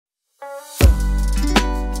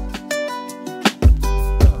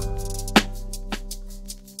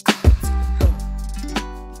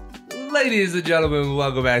Ladies and gentlemen,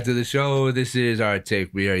 welcome back to the show. This is Our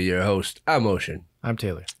Take. We are your host. I'm Ocean. I'm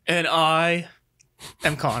Taylor. And I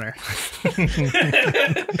am Connor. But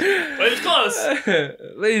it's close.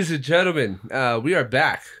 Ladies and gentlemen, we are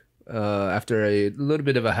back after a little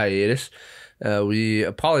bit of a hiatus. We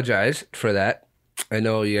apologize for that. I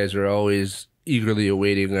know you guys are always eagerly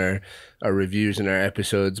awaiting our reviews and our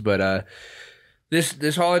episodes, but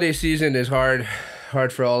this holiday season is hard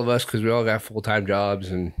for all of us because we all got full-time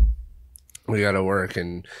jobs and we got to work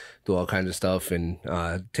and do all kinds of stuff. And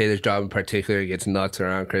Taylor's job in particular gets nuts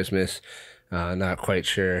around Christmas. Not quite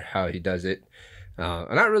sure how he does it.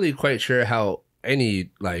 I'm not really quite sure how any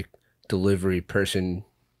delivery person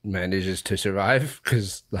manages to survive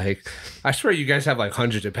because I swear you guys have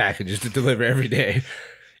hundreds of packages to deliver every day.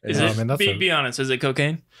 Is it, be honest, is it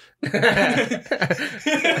cocaine?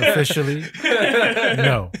 Officially,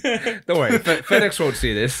 no. Don't worry, FedEx won't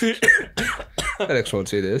see this. FedEx won't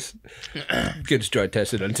see this. Gets drug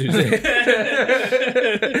tested on Tuesday.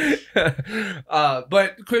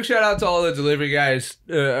 But quick shout out to all the delivery guys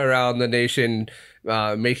around the nation,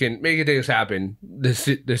 making things happen this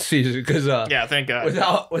season. Because yeah, thank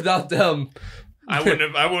God. Without them, I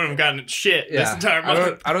wouldn't have gotten shit this entire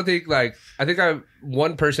month. I don't think I think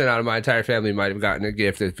one person out of my entire family might have gotten a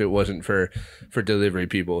gift if it wasn't for delivery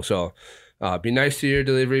people. So be nice to your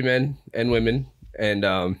delivery men and women,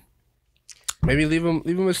 and maybe leave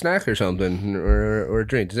them a snack or something or a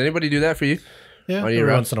drink. Does anybody do that for you? Yeah, every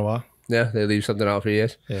once in a while. Yeah, they leave something out for you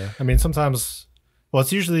guys. Yeah, I mean sometimes. Well,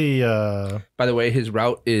 it's usually. By the way, his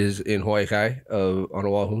route is in Hawaii Kai on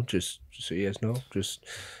Oahu. Just so you guys know, just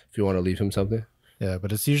if you want to leave him something. Yeah,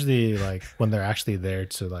 but it's usually when they're actually there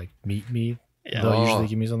to meet me, they'll usually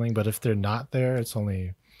give me something. But if they're not there, it's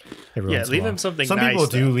only every once in a leave while. them something. Some nice, people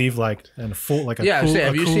do though. leave a full have a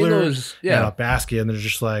you seen cooler those? Yeah, and a basket, and they're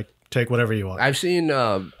just take whatever you want. I've seen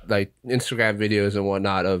Instagram videos and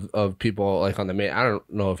whatnot of people on the main. I don't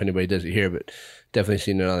know if anybody does it here, but definitely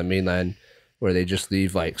seen it on the mainland where they just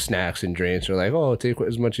leave snacks and drinks or take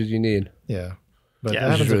as much as you need. Yeah, but Yeah,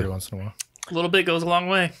 that happens really- every once in a while. A little bit goes a long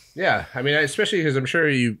way. Yeah, I mean, especially because I'm sure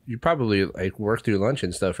you probably work through lunch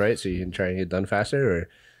and stuff, right? So you can try and get done faster, or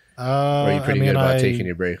are you pretty good about taking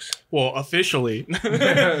your breaks? Well, officially.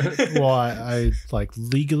 Well, I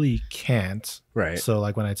legally can't. Right. So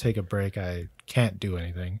when I take a break, I can't do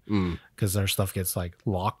anything because our stuff gets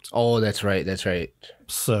locked. Oh, that's right. That's right.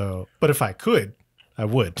 So, but if I could, I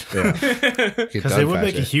would. Yeah. Because it would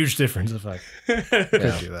make a huge difference if I could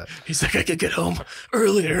do that. He's like, I could get home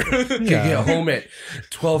earlier. Get home at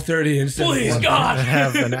 12:30 instead. Please, of 1. God. I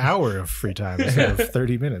have an hour of free time instead of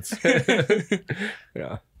 30 minutes.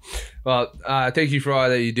 Yeah. Well, thank you for all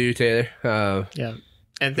that you do, Taylor. Yeah.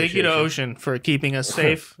 And thank you to Ocean for keeping us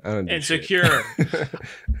safe and secure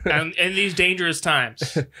and in these dangerous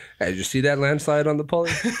times. Hey, did you see that landslide on the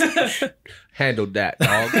pulley? Handled that,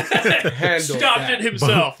 dog. Stopped it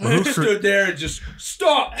himself. Who stood there and just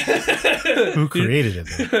stop? Who created it?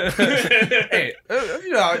 Hey,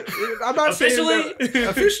 I'm not saying that,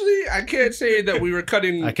 officially. I can't say that we were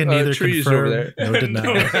cutting I can neither trees confirm over there. nor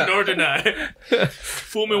deny. Nor deny.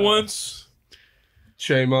 Fool me once.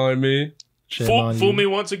 Shame on me. Fool me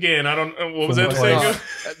once again. I don't. What was that saying?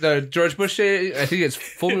 The George Bush saying. I think it's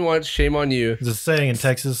 "Fool me once, shame on you." There's a saying in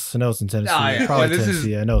Texas. I know it's in Tennessee. Yeah. Probably This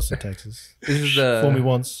Tennessee. I know it's in Texas. This is the Fool me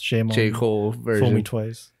once, shame on J. you. Cole version. Fool me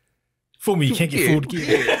twice. Fool me, you can't get fooled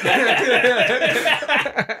again.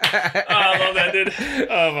 I love that, dude.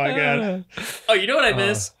 Oh my god. Oh, you know what I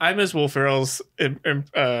miss? I miss Will Ferrell's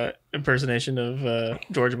impersonation of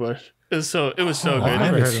George Bush. It was so good. I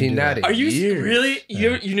haven't seen that in Are you years. really?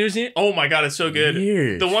 You never seen it? Oh my god, it's so good.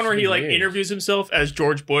 Years. The one where he interviews himself as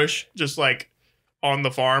George Bush, just on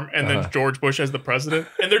the farm, and then George Bush as the president,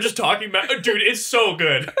 and they're just talking about. Dude, it's so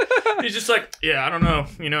good. He's just yeah, I don't know.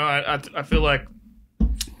 I feel like.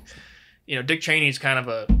 Dick Cheney's kind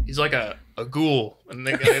of he's like a ghoul, and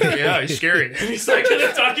yeah, he's scary. And he's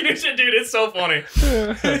talking to shit, dude. It's so funny.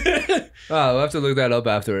 We'll have to look that up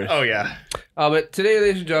afterwards. Oh yeah. But today,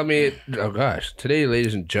 ladies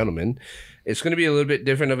and gentlemen, it's going to be a little bit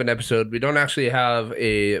different of an episode. We don't actually have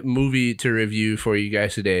a movie to review for you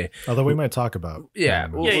guys today. Although we might talk about. Yeah,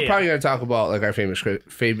 we're probably going to talk about our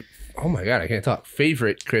favorite. Oh my god, I can't talk.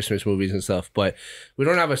 Favorite Christmas movies and stuff, but we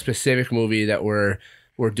don't have a specific movie that we're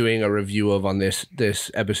doing a review of on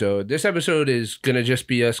this episode. This episode is going to just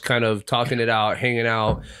be us kind of talking it out, hanging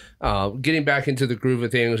out, getting back into the groove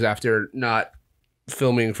of things after not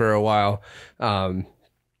filming for a while.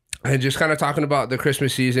 and just kind of talking about the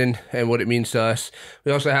Christmas season and what it means to us.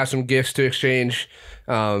 We also have some gifts to exchange.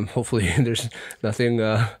 Hopefully, there's nothing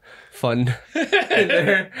fun in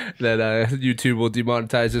there that YouTube will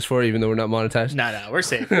demonetize us for, even though we're not monetized. No, we're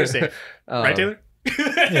safe. We're safe. Right, Taylor?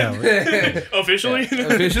 Yeah. Officially?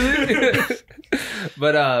 Officially.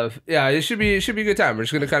 But yeah, it should be a good time. We're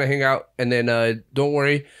just gonna kind of hang out, and then don't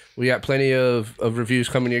worry, we got plenty of reviews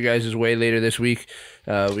coming your guys' way later this week.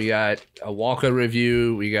 We got a Wonka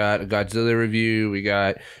review, we got a Godzilla review, we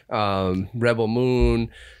got Rebel Moon.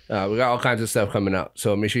 We got all kinds of stuff coming out,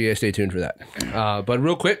 so make sure you guys stay tuned for that. But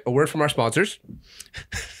real quick, a word from our sponsors.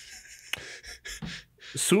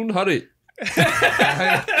 Soon Hurry.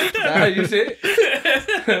 How you say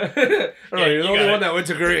it? You're the only one that went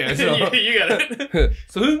to Korea. So. You got it.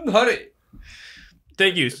 Soon Hurry.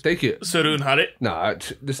 Thank you. Sorun Hare. No,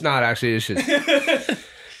 it's not actually. It's just,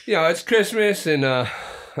 it's Christmas, and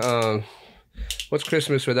what's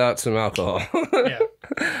Christmas without some alcohol?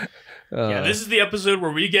 Yeah. This is the episode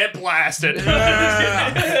where we get blasted.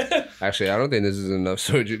 Actually, I don't think this is enough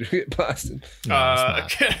soju to get blasted.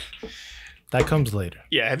 That comes later.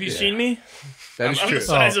 Yeah, have you seen me? That is I'm true. the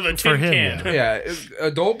size of a tin can. Yeah,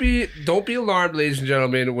 don't be alarmed, ladies and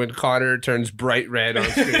gentlemen, when Connor turns bright red on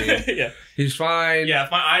screen. Yeah, he's fine. Yeah,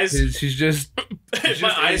 if my eyes, he's just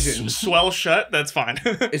my eyes swell shut. That's fine.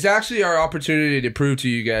 It's actually our opportunity to prove to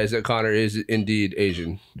you guys that Connor is indeed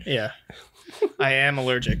Asian. Yeah, I am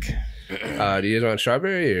allergic. Do you guys want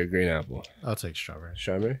strawberry or green apple? I'll take strawberry.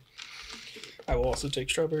 Strawberry. I will also take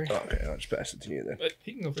strawberry. Okay, I'll just pass it to you then. But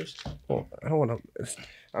he can go first. Well, I don't want to.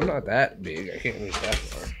 I'm not that big. I can't reach that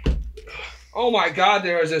far. Oh my God!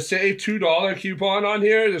 There was a save $2 coupon on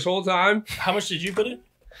here this whole time. How much did you put in?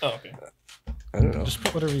 Oh, okay. I don't know. Just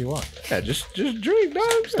put whatever you want. Yeah, just drink,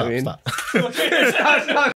 dog. Stop.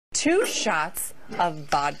 2 shots of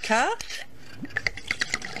vodka.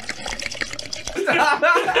 Was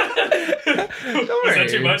that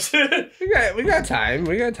too much? we got time.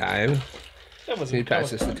 That wasn't. Can you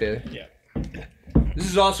pass this to Taylor? Yeah. This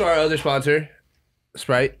is also our other sponsor,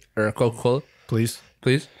 Sprite or Coca-Cola. Please.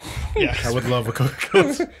 Yeah. I would love a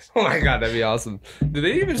Coca-Cola. Oh my God, that'd be awesome. Do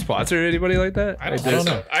they even sponsor anybody like that? I don't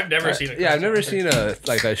know. I've never seen it. Yeah, I've never seen a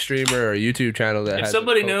streamer or a YouTube channel that If has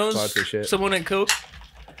somebody a Coke knows sponsorship. someone at Coke,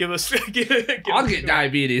 give us. I'll get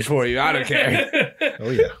diabetes for you. I don't care. Oh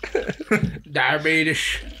yeah. Diabetes.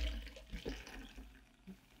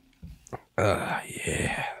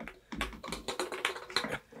 Yeah.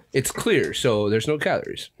 It's clear, so there's no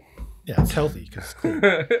calories. Yeah, it's healthy because it's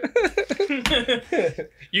clear.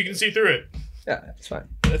 You can see through it. Yeah, it's fine.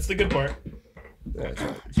 That's the good part. Yeah, it's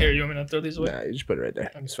fine. Here, you want me to throw these away? Nah, you just put it right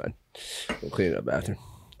there. It's fine. We'll clean it up after.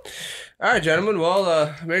 All right, gentlemen.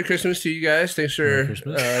 Well, Merry Christmas to you guys. Thanks for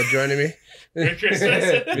joining me. Merry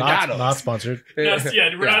Christmas. not sponsored. We're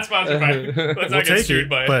not sponsored by it. Let's not get sued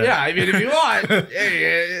by it. but- Yeah, I mean, if you want,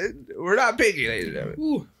 we're not picky, ladies and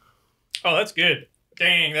gentlemen. Oh, that's good.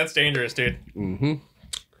 Dang, that's dangerous, dude. Mm-hmm.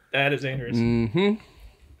 That is dangerous. Mm-hmm.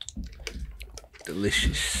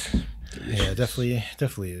 Delicious. Yeah, definitely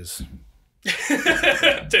is.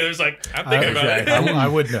 Taylor's like, I'm thinking about it. I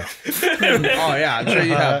would know. Oh yeah, I'm sure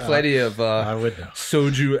you have plenty of I would know.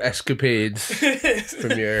 soju escapades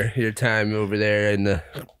from your time over there in the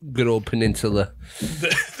good old peninsula.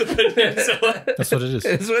 The peninsula. That's what it is.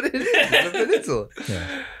 That's what it is. The peninsula.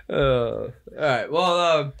 Yeah. All right.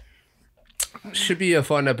 Well, should be a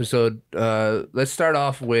fun episode. Let's start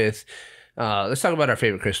off with. Let's talk about our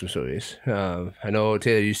favorite Christmas movies. I know,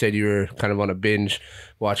 Taylor, you said you were kind of on a binge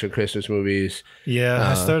watching Christmas movies.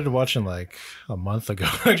 Yeah, I started watching like a month ago,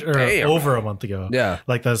 or over a month ago. Yeah.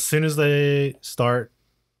 Like as soon as they start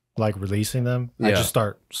like releasing them, I just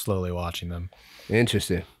start slowly watching them.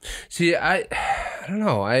 Interesting. See, I don't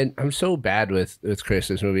know. I'm so bad with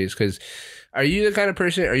Christmas movies because are you the kind of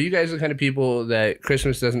person? Are you guys the kind of people that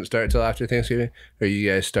Christmas doesn't start till after Thanksgiving, or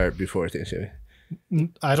you guys start before Thanksgiving?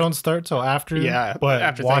 I don't start till after. Yeah, but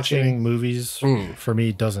after watching movies for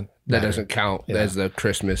me doesn't. That matter. doesn't count as the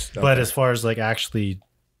Christmas. But as far as like actually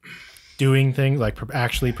doing things, like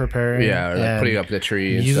actually preparing, or like putting up the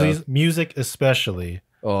tree and stuff. Music especially.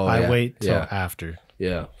 Oh, I wait till after.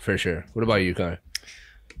 Yeah, for sure. What about you, Connor?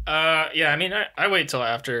 Yeah, I mean, I wait till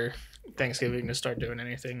after Thanksgiving to start doing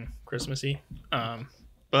anything Christmassy.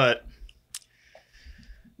 But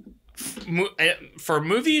for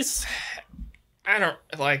movies, I don't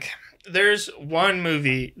like. There's one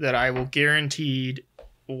movie that I will guaranteed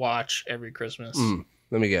watch every Christmas.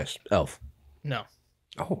 Let me guess. Elf. No.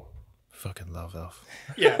 Oh. Fucking love Elf.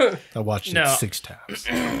 Yeah. I watched it 6 times.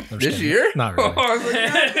 This year? Not really. I was like,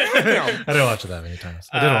 I didn't watch it that many times.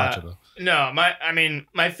 I did watch it though. No,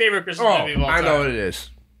 my favorite Christmas movie of all time. I know what it is.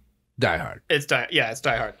 Die Hard. It's Die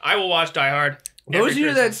Hard. I will watch Die Hard. Those of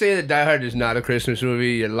you that say that Die Hard is not a Christmas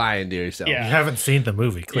movie, you're lying to yourself. Yeah. You haven't seen the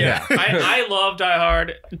movie, clearly. Yeah, I love Die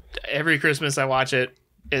Hard. Every Christmas I watch it.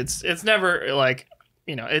 It's never like,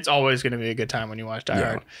 you know, it's always going to be a good time when you watch Die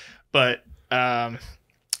Hard. But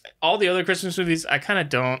all the other Christmas movies, I kind of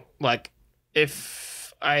don't like.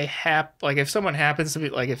 If someone happens to be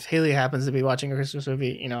like, if Haley happens to be watching a Christmas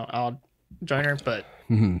movie, you know, I'll join her. But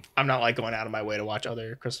I'm not like going out of my way to watch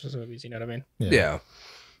other Christmas movies. You know what I mean? Yeah.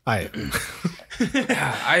 I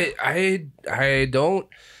don't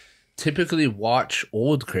typically watch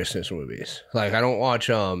old Christmas movies. Like I don't watch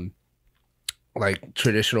like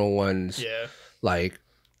traditional ones. Yeah. Like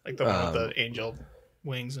the one with the angel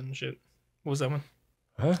wings and shit. What was that one?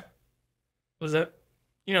 Huh? What was that?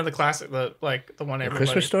 You know, the classic, the one everybody.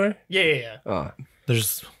 Christmas Story? Yeah.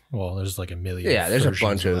 There's like a million. Yeah, there's a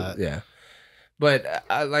versions bunch of yeah. But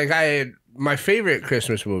my favorite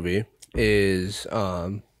Christmas movie is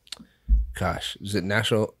is it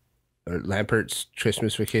National or Lampert's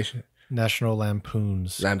Christmas Vacation? National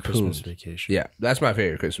Lampoon's Christmas Vacation. Yeah, that's my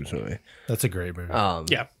favorite Christmas movie. That's a great movie.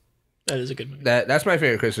 Yeah, that is a good movie. That's my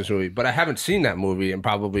favorite Christmas movie, but I haven't seen that movie in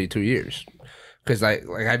probably 2 years. Because I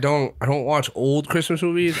don't watch old Christmas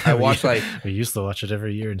movies. I watch like we used to watch it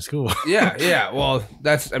every year in school. yeah. Well,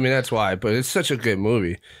 that's why. But it's such a good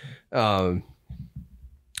movie. But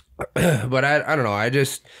I don't know.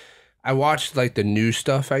 I watched like the new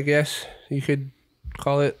stuff, I guess you could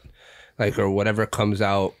call it, like, or whatever comes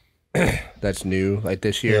out that's new. Like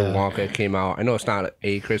this year, Wonka came out. I know it's not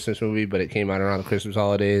a Christmas movie, but it came out around the Christmas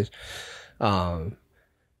holidays. And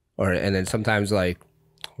then sometimes like.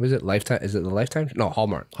 Was it Lifetime? Is it the Lifetime? No,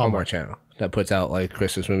 Hallmark channel that puts out like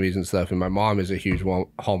Christmas movies and stuff. And my mom is a huge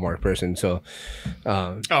Hallmark person, so.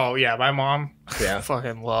 Oh yeah, my mom.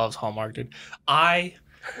 Fucking loves Hallmark, dude. I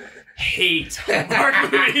hate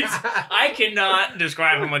Hallmark movies. I cannot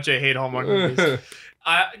describe how much I hate Hallmark movies.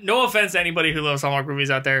 No offense to anybody who loves Hallmark movies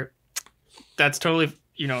out there. That's totally.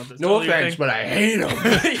 You know, no offense, but I hate them.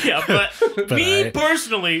 Yeah, but me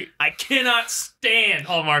personally, I cannot stand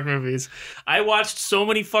Hallmark movies. I watched so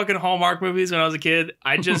many fucking Hallmark movies when I was a kid.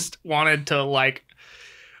 I just wanted to like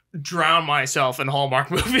drown myself in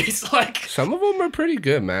Hallmark movies. Like some of them are pretty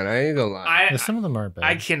good, man. I ain't gonna lie. Some of them are bad.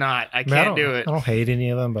 I can't do it. I don't hate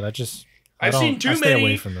any of them, but I've seen too many.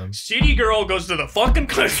 Away from them. City Girl goes to the fucking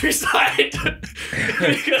countryside.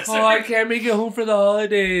 I can't make it home for the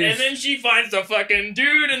holidays. And then she finds the fucking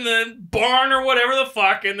dude in the barn or whatever the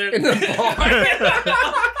fuck. And then, in the barn.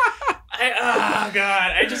 Oh,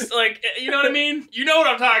 God. I just, like, you know what I mean? You know what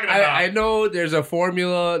I'm talking about. I know there's a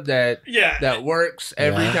formula that works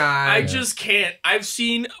every time. I just can't. I've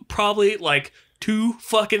seen probably, like,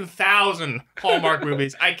 2,000 Hallmark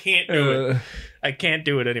movies. I can't do it. I can't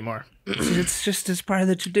do it anymore. It's part of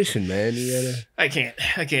the tradition, man. You gotta. I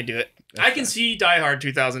can't do it. I can see Die Hard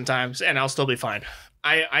 2,000 times and I'll still be fine.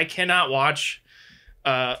 I cannot watch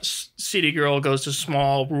City Girl goes to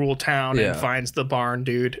small rural town and finds the barn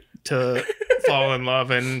dude to fall in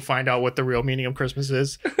love and find out what the real meaning of Christmas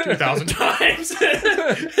is 2,000 times.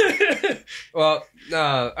 Well,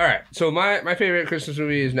 all right. So my favorite Christmas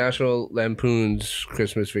movie is National Lampoon's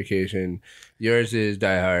Christmas Vacation. Yours is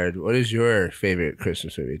Die Hard. What is your favorite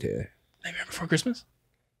Christmas movie, Taylor? Nightmare Before Christmas?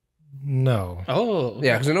 No. Oh.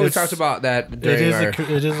 Yeah, because I know we talked about that during our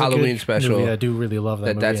Halloween special. Movie. I do really love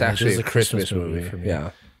that movie. That's actually a Christmas movie for me.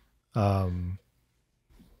 Yeah.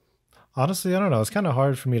 Honestly, I don't know. It's kind of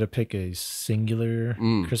hard for me to pick a singular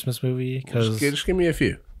Christmas movie because just give me a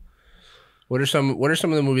few. What are some of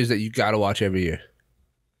the movies that you got to watch every year?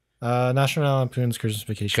 National Lampoon's Christmas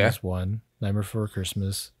Vacation is one. Nightmare Before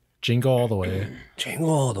Christmas. Jingle All the Way.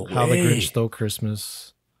 Jingle All the Way. How the Grinch Stole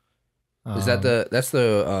Christmas. Is that the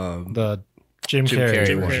Jim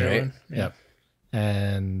Carrey one, right? Yep.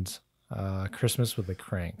 And Christmas with the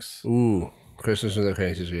Cranks. Ooh, Christmas with the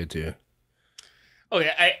Cranks is good too.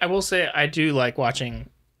 Okay, I will say I do like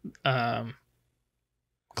watching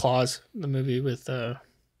Claus, the movie with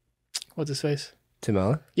what's his face? Tim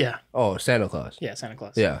Allen? Yeah. Oh, Santa Claus. Yeah, Santa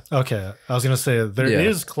Claus. Yeah. Okay, I was gonna say there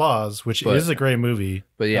is Claus, which is a great movie.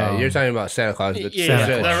 But yeah, you're talking about Santa Claus. The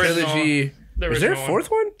trilogy. Is there a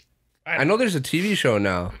fourth one? I know there's a TV show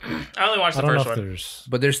now. I only watched the first one.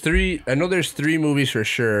 But there's three. I know there's 3 movies for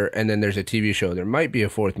sure, and then there's a TV show. There might be a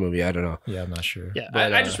 4th movie. I don't know. Yeah, I'm not sure. Yeah,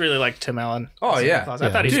 but, I just really like Tim Allen. Oh yeah, I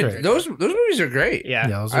thought he's great. Those movies are great. Yeah,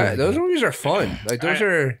 those movies are fun. Like those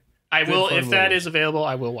are. I will, if that is available,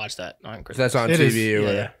 I will watch that on Christmas. If that's on TV or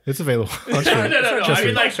whatever. It's available. No. I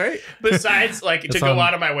mean, like, right? besides, like, to go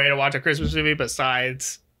out of my way to watch a Christmas movie,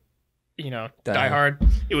 besides, Die Hard,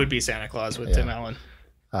 it would be Santa Claus with Tim Allen.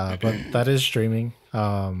 But that is streaming.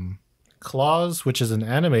 Claws, which is an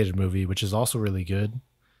animated movie, which is also really good.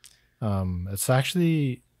 It's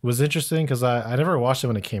actually was interesting because I never watched it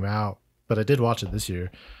when it came out, but I did watch it this year.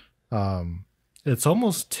 It's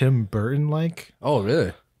almost Tim Burton like. Oh,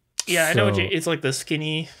 really? Yeah, I know. So- It's like the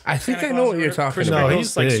skinny. I think Santa I know Claus what or you're whatever. talking Chris about. No, Kringle,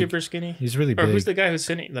 he's like big. super skinny. He's really Or big. who's the guy who's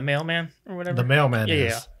sitting? The mailman or whatever. The mailman Yeah,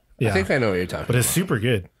 is. yeah. Yeah. I think I know what you're talking But about. it's super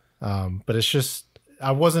good. But it's just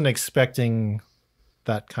I wasn't expecting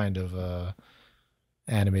that kind of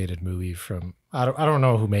animated movie from I don't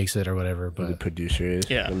know who makes it or whatever, Who the but producer is.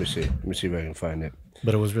 Yeah. Let me see. Let me see if I can find it.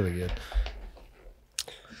 it was really good.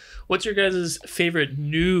 What's your guys' favorite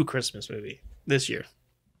new Christmas movie this year?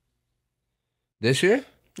 This year?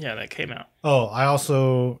 Yeah, that came out. Oh, I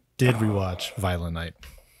also did rewatch Violent Night.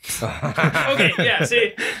 Okay, yeah.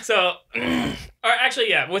 See, so, or actually,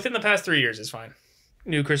 yeah, within the past 3 years is fine.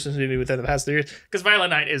 New Christmas movie within the past 3 years because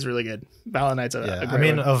Violent Night is really good. Violent Night's a Yeah, great I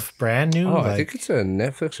mean one. of brand new. Oh, I like, think it's a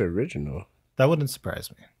Netflix original. that wouldn't surprise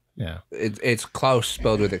me. Yeah. It's Klaus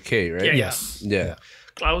spelled with a K, right? Yeah. Yes. Yeah.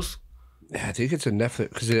 Klaus. Yeah, I think it's a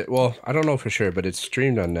Netflix because well, I don't know for sure, but it's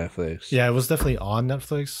streamed on Netflix. Yeah, it was definitely on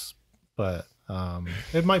Netflix, but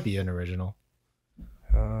it might be an original.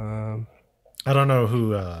 Um, I don't know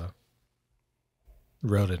who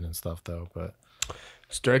wrote it and stuff though, but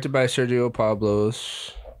it's directed by Sergio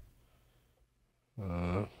Pablos.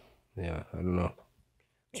 Yeah, I don't know.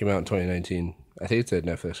 Came out in 2019. I think it's a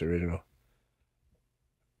Netflix original.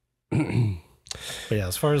 but yeah,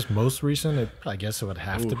 as far as most recent, I guess it would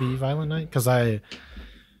have to be Violent Night because I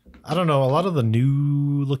don't know, a lot of the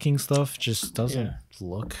new looking stuff just doesn't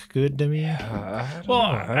look good to me. Well,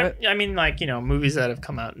 I mean, like, movies that have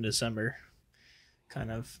come out in December kind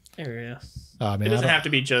of area. I mean, It I doesn't don't- have to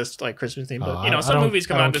be just like Christmas themed, but, I some don't- movies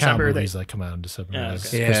come I out in don't count December. movies that come out in December. Yeah, as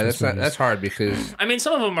okay. Yeah, Christmas that's not movies. that's hard because I mean,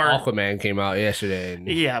 some of them are. Aquaman came out yesterday. And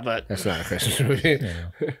Yeah, but that's not a Christmas movie.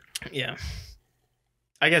 Yeah. yeah.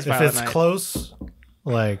 I guess If Violent it's Night. close,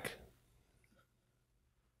 like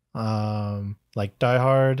Die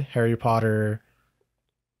Hard, Harry Potter,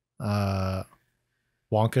 Wonka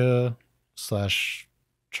 /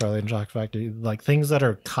 Charlie and Chocolate Factory, like things that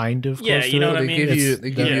are kind of close Yeah, to you know it. what I They mean? give you It's-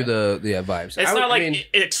 they give you yeah. the vibes. It's I not like mean,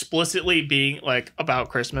 explicitly being like about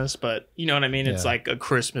Christmas, but you know what I mean? It's Yeah. like a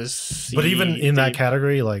Christmas. But even in that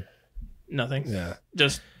category, like nothing. yeah.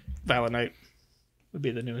 Just Violent Night would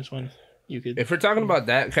be the newest one. You could. If we're talking about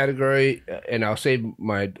that category, and I'll say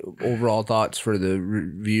my overall thoughts for the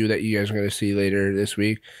review that you guys are going to see later this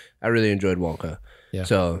week, I really enjoyed Wonka. Yeah.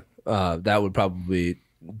 So that would probably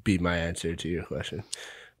be my answer to your question.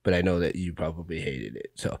 But I know that you probably hated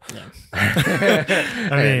it. So I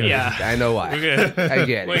mean, Yeah. I know why. We're good. I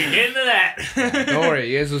get We're it. getting into that. Don't worry,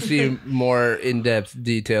 you guys will see more in-depth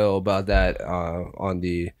detail about that on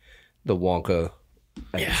the Wonka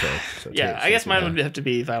episode. So Yeah, I guess mine would have to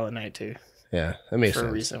be Violent Night too Yeah, that makes for a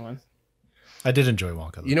sense. recent one. I did enjoy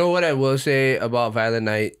Wonka. Though. You know what I will say about Violent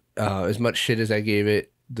Night? As much shit as I gave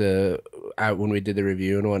it when we did the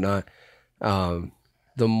review and whatnot,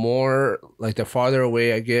 the more like the farther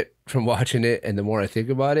away I get from watching it, and the more I think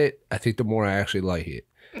about it, I think the more I actually like it.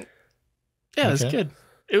 Yeah, it's Okay. good.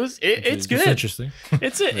 It's It's good. interesting.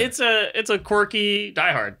 It's a quirky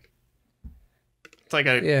Die Hard. It's like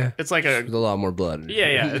a Yeah, It's like a there's a lot more blood.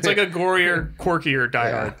 yeah. It's like a gorier, quirkier Die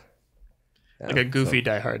Yeah. Hard, like a goofy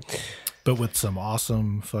Die Hard. But with some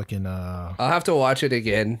awesome fucking I'll have to watch it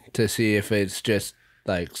again to see if it's just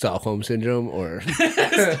like Stockholm syndrome or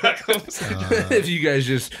if you guys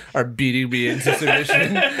just are beating me into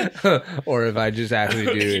submission or if I just actually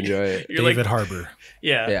do enjoy it. You're David like Harbour.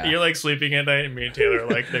 yeah, you're like sleeping at night, and me and Taylor are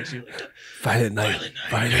like next to you. Like, Violent Night.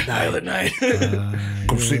 Violent Night. Violent Night.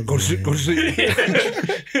 Go to sleep. Go to sleep. Go to sleep.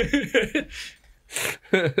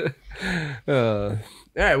 All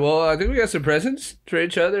right. Well, I think we got some presents for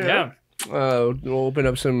each other. Yeah. We'll open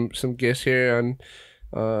up some gifts here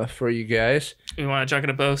for you guys. We want to chuck it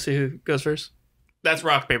a bow. See who goes first. That's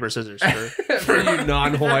rock paper scissors For you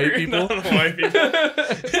non-Hawaii for people. non-Hawaii people.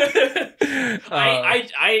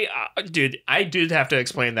 Dude, I did have to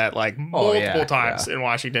explain that like multiple times in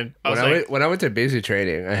Washington. When I went to basic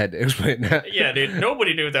training, I had to explain that. Yeah, dude,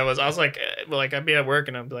 nobody knew what that was. I was like, I'd be at work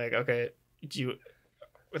and I'd be like, okay,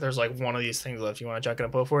 there's like one of these things left. You want to chuck it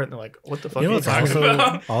up for it? And they're like, what the fuck You know are you what's talking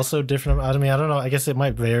about? also different? I mean, I don't know. I guess it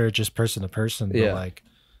might vary just person to person. But Yeah. like,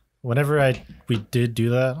 whenever we did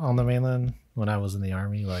do that on the mainland when I was in the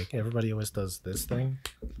army, like everybody always does this thing.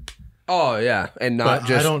 Oh yeah, and not But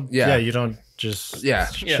just I don't. Yeah, Yeah, you don't just Yeah.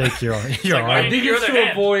 shake your like, arm. why I do think You're it's the to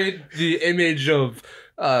hand. avoid the image of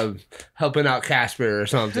helping out Casper or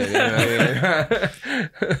something. You know what I mean?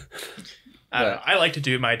 I don't know. I like to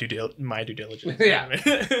do my due diligence. Yeah.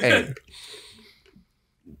 Hey.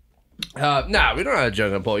 Nah, we don't have a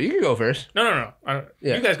jug poll. You can go first. No.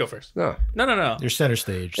 Yeah. You guys go first. No. No. Your center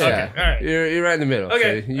stage. Yeah. all right. You're right in the middle.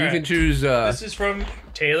 Okay, So you all can right. choose. This is from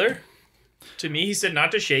Taylor. To me, he said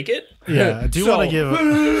not to shake it. Yeah, I do So- want to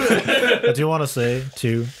give. I do want to say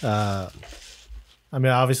too. I mean,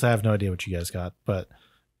 obviously, I have no idea what you guys got, but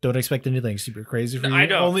don't expect anything super crazy from you. I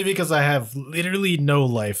don't. Only because I have literally no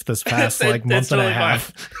life this past That- like month that's and a totally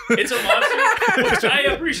half. It's a monster, which I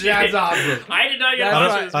appreciate. That's awesome. I did not get That's a I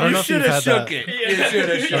monster. don't- I don't know if you've should've had shook that. it. Yeah. You should have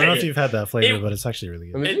I shook don't know it. if you've had that flavor, It- but it's actually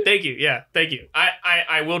really good. Thank you. Yeah, thank you.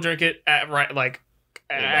 I will drink it at right like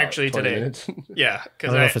actually About 20 today. minutes. Yeah, I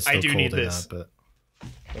because don't know if it's I still do cold need or this. not, but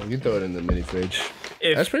Oh, you can throw it in the mini fridge.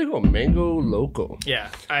 If, That's pretty cool. Mango Loco. yeah,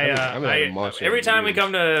 I haven't had a monster every in time we years.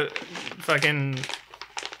 come to fucking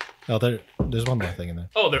there's one more thing in there.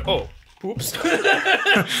 oops. Oh,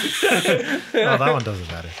 that one doesn't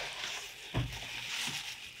matter.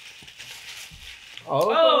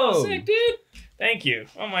 Oh, sick, dude. Thank you.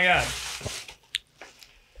 Oh my god.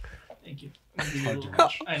 Thank you.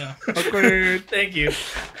 I know. Thank you.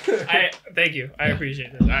 Thank you. I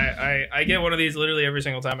appreciate it. I get one of these literally every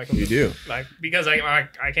single time I come. You do. Like because I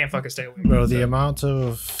can't fucking stay away. Bro, the amount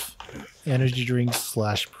of energy drinks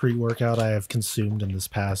 / pre-workout I have consumed in this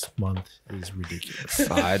past month is ridiculous.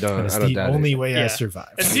 I And don't it's doubt the only it. way Yeah. I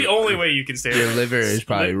survive. It's the only way you can stay Your away. liver is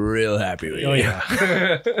probably real happy with you. Oh yeah.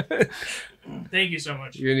 Thank you so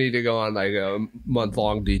much. You need to go on like a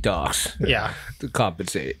month-long detox Yeah. to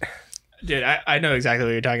compensate. Dude, I know exactly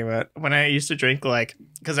what you're talking about. When I used to drink, like,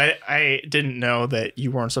 because I didn't know that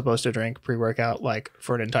you weren't supposed to drink pre workout like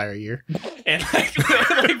for an entire year, and like,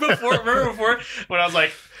 remember before when I was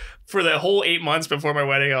like, for the whole 8 months before my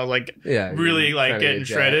wedding, I was like, Yeah. really you're like trying to getting get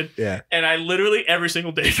shredded, jacked. Yeah. and I literally every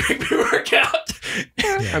single day drank pre workout.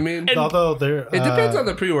 I mean, And- Although there, it depends on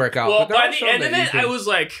the pre-workout. Well, but there by are the some end of that you it, I can- was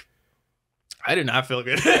like, I did not feel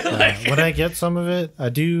good. like, when I get some of it, I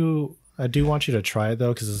do want you to try it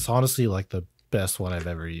though, because it's honestly like the best one I've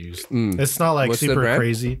ever used. Mm. It's not like What's the super brand?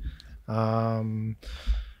 crazy.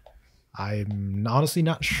 I'm honestly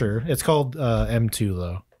not sure. It's called M2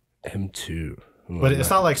 though, M2. but it's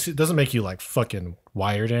not like it doesn't make you like fucking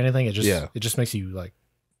wired or anything. It just Yeah. it just makes you like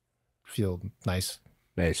feel nice.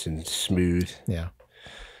 nice and smooth. Yeah.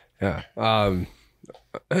 Yeah.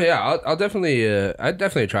 Yeah, I'll definitely I'd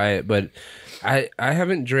definitely try it, but I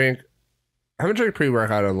haven't drank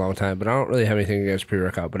pre-workout in a long time, but I don't really have anything against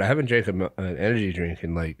pre-workout, but I haven't drank an energy drink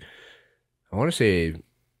in like I want to say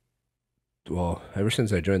ever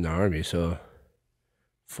since I joined the army, so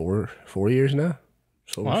 4 years now.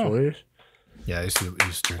 So Wow. 4 years. Yeah, I used to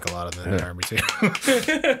drink a lot of that in the Yeah. army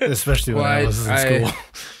too, especially when Well, I was in I- school.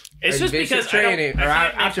 it's And just basic because training, I or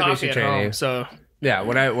can't make after coffee basic at training. home, so Yeah,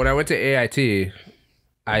 when I went to AIT,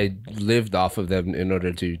 I lived off of them in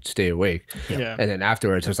order to stay awake. yeah. And then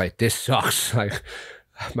afterwards, I was like, this sucks. Like,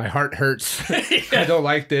 my heart hurts. I don't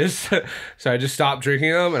like this. So I just stopped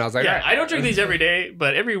drinking them. And I was like, Yeah, "Alright." I don't drink these every day,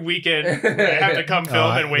 but every weekend when I have to come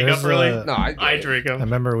film and wake there's up early, a- No, I drink I them.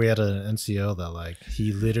 remember we had an NCO that like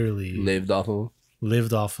he literally lived off of them.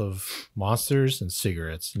 lived off of monsters and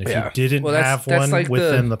cigarettes, and if Yeah. you didn't Well, that's- have that's one like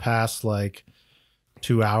within the past like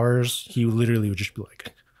 2 hours, he literally would just be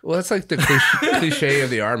like, Well, that's like the cliche of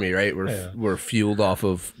the army, right? We're fueled off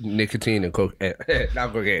of nicotine and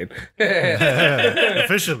not cocaine.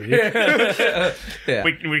 officially. Yeah.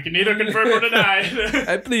 We can neither confirm or deny.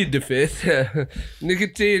 I plead the fifth.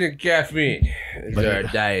 Nicotine and caffeine But are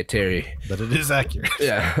it- dietary. But it is accurate.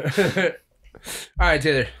 Yeah. All right,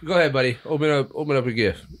 Taylor, go ahead, buddy. Open up a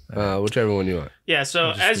gift, whichever one you want. Yeah, so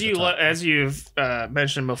Just as do the top. as you've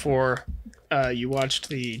mentioned before, you watched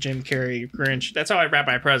the Jim Carrey Grinch. That's how I wrap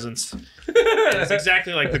my presents. It's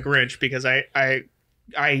exactly like the Grinch because I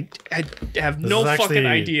have no is actually- fucking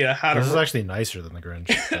idea how This is to. actually nicer than the Grinch.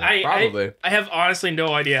 but Probably. I have honestly no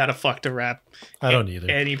idea how to fuck to wrap I don't either.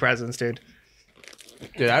 any presents, dude.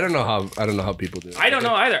 Dude, I don't know how people do it. I don't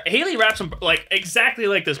know either. Haley wraps them like exactly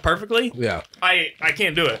like this perfectly. Yeah. I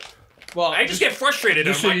can't do it. Well, I just get frustrated.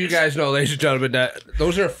 Just I'm so like, you guys know, ladies and gentlemen, that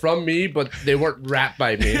those are from me, but they weren't wrapped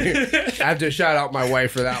by me. I have to shout out my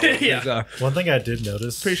wife for that one. 'cause, Yeah. One thing I did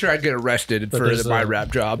notice, pretty sure I'd get arrested for there's my a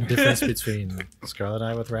rap job. difference between Scarlett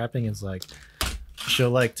and I with rapping is like she'll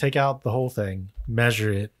like take out the whole thing,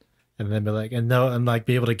 measure it, and then be like, and like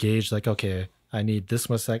be able to gauge like, okay, I need this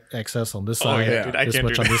much excess on this side, yeah, dude, I this can't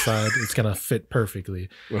much do on that. this side. It's gonna fit perfectly.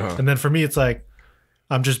 Uh-huh. And then for me, it's like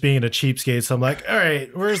I'm just being a cheapskate, so I'm like, all right,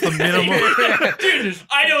 where's the minimum? Dude,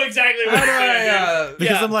 I know exactly what How do you're doing, dude. I,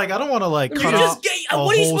 Because Yeah. I'm like, I don't want to like You cut just off get, a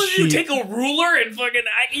what are you whole supposed to do? sheet. Take a ruler and fucking.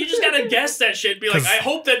 You just gotta guess that shit. Be like, 'Cause- I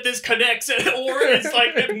hope that this connects, or it's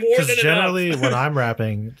like more Because than generally, enough. when I'm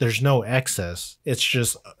rapping, there's no excess. It's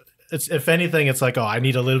just it's if anything, it's like, oh, I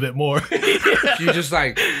need a little bit more. You just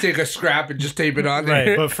like take a scrap and just tape it on there.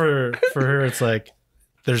 Right, but for her, it's like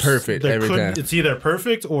there's Perfect every time. It's either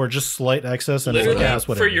perfect or just slight excess, and it's Literally, like, yeah, it's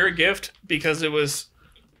whatever. for your gift, because it was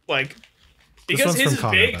like, This because one's his from is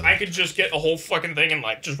Connor, big, by the way. I could just get a whole fucking thing and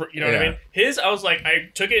like just, you know what I Yeah. mean? His, I was like, I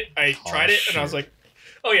took it, I tried it, and I was shit. like,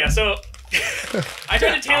 oh yeah, so I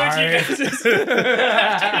tried to tailor to you guys'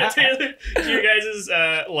 I tried to tailor to you guys'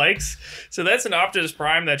 likes. So that's an Optimus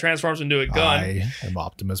Prime that transforms into a gun, I am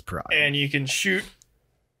Optimus Prime. and you can shoot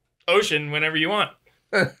Ocean whenever you want.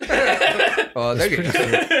 Oh, thank you.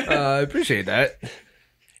 I appreciate that.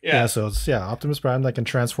 yeah, so it's Optimus Prime that can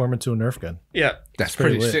transform into a Nerf gun. Yeah. That's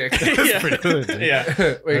pretty pretty lit. sick. Yeah. Pretty good. Dude. Yeah. Wait,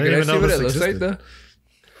 didn't can I even see know what this it looks like existed.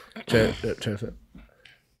 though? Transfer.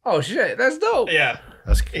 Oh shit, that's dope. Yeah.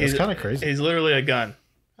 That's He's- kind of crazy. He's literally a gun.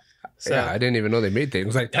 So Yeah, I didn't even know they made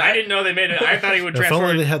things like that. I didn't know they made it. I thought he would If transform.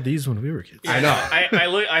 only they had these when we were kids. I know. I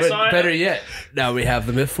But saw it. better yet, now we have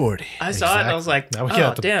them at 40. I saw it and I was like, Now we oh,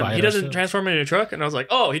 have to damn, buy it he doesn't ourselves. transform into a truck. And I was like,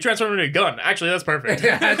 oh, he transformed into a gun. Actually, that's perfect.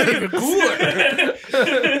 Yeah, that's even cooler. It's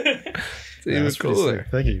Yeah, even that's pretty cooler. sick.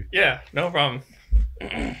 Thank you. Yeah, no problem.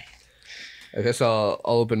 I guess I'll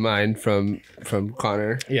open mine from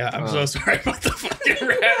Connor. Yeah, I'm so sorry about the fucking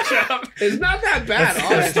rat shop. It's not that bad,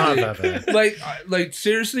 It's not honestly. that bad. Like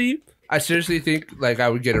seriously, I seriously think like I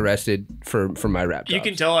would get arrested for my rap You jobs.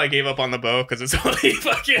 can tell I gave up on the bow because it's only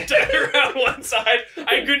fucking tied around one side.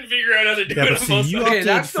 I couldn't figure out how to do Yeah, it but on see, both you sides. Okay, opted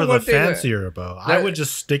that's the for the one thing that- fancier bow. I that- would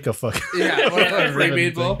just stick a fucking Yeah, or like a ribbon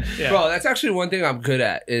ribbon bow. thing. Yeah. Bro, that's actually one thing I'm good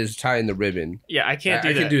at is tying the ribbon. Yeah, I can't do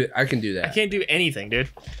I that. can do I can do that. I can't do anything, dude.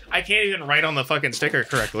 I can't even write on the fucking sticker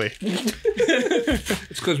correctly.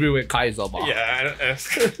 It's because we went Kaiselbach. Yeah.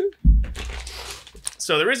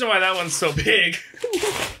 So the reason why that one's so big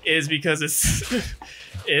is because it's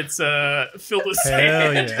filled with Hell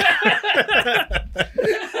sand. yeah.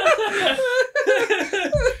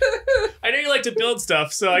 I know you like to build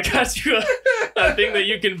stuff, so I got you a thing that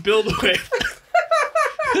you can build with.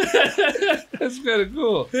 That's kind of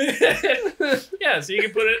cool. Yeah, so you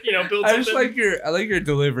can put it, build I something. just like your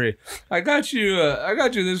delivery. I got you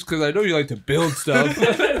this because I know you like to build stuff.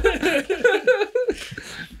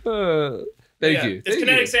 Thank Yeah, you. It's Thank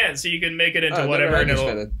kinetic you. sand, so you can make it into Oh, whatever, never and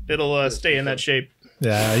had this it'll stay in that shape.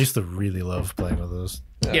 Yeah, I used to really love playing with those.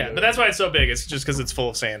 Yeah, but that's why it's so big. It's just because it's full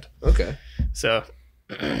of sand. Okay. So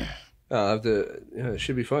I'll have to. Yeah, it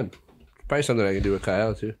should be fun. Probably something I can do with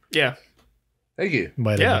Kyle too. yeah, Thank you.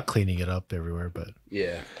 Might Yeah. end up cleaning it up everywhere, but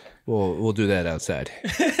Yeah. We'll do that outside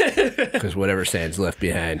because whatever sand's left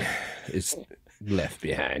behind is left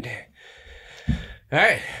behind. All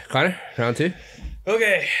right, Connor, round two.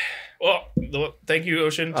 okay. Well, thank you,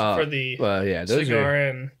 Ocean, for the Well, yeah, those cigar are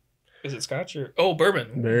and is it scotch or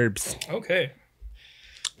bourbon? verbs. Okay,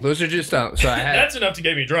 Those are just so I had. that's enough to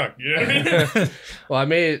get me drunk. You know what I mean? Well,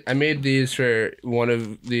 I made these for one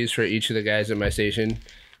of these for each of the guys at my station,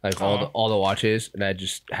 like all the watches, and I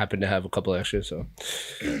just happened to have a couple extras, so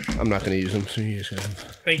I'm not gonna use them. So you just have.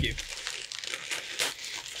 Thank you.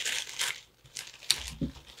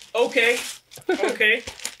 Okay.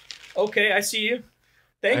 I see you.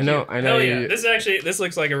 Thank I know- you. I know Hell yeah. you- This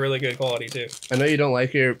looks like a really good quality too. I know you don't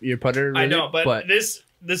like your putter. I really, know, but this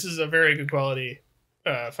is a very good quality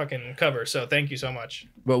fucking cover. So thank you so much.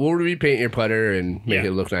 we'll repaint your putter and make Yeah.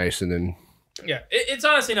 it look nice, and then Yeah, it's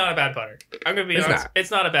honestly not a bad putter. I'm gonna be It's honest. not.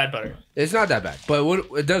 It's not a bad putter. it's not that bad. But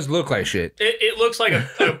it does look like shit. It looks like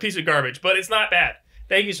a piece of garbage, but it's not bad.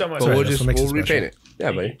 Thank you so much. But right, we'll that's just what makes we'll it special. repaint it.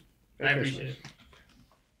 Yeah, buddy. I appreciate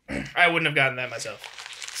it. I wouldn't have gotten that myself.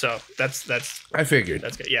 So that's I figured.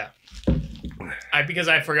 good. Yeah. Because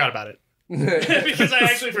I forgot about it. Because I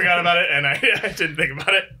actually forgot about it and I didn't think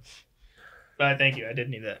about it. But thank you. I did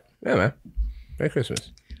need that. Yeah, man. Merry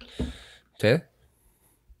Christmas. Taylor?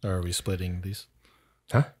 or are we splitting these?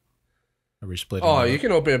 Huh? Are we splitting? Oh, them you up?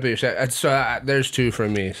 can open up your set. So there's two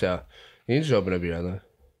from me, so you can just open up your other.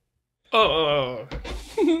 Oh.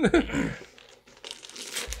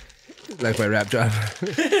 Like my rap job.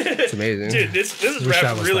 It's amazing. Dude, this is Wish I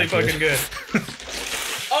rap was really that fucking good.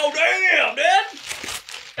 Oh, damn, man.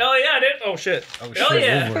 Hell yeah, dude. Oh, shit. Oh, Hell shit,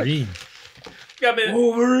 yeah. Wolverine. Got me.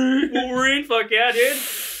 Wolverine, fuck yeah, dude.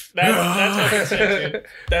 That's hella sick, dude.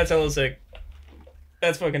 That's hella sick.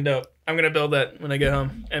 That's fucking dope. I'm gonna build that when I get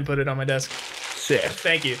home and put it on my desk. Sick.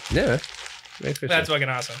 Thank you. Yeah. Merry Christmas. That's fucking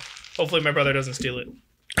awesome. Hopefully my brother doesn't steal it.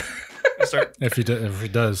 I'll start. If he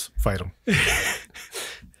does, fight him.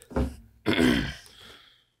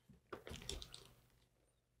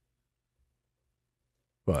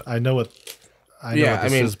 What? I know what Yeah,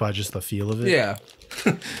 this I mean- is by just the feel of it. Yeah.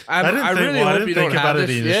 I didn't I really hope you don't think have about it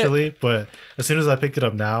this initially, but as soon as I picked it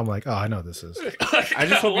up now, I'm like, oh, I know what this is. I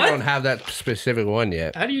just hope you What? don't have that specific one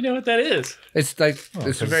yet. How do you know what that is? It's like it's a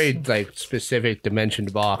 'cause- very like specific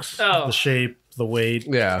dimensioned box. Oh, The shape, the weight,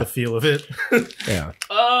 Yeah. the feel of it. Yeah.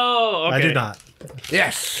 oh, okay. I do not.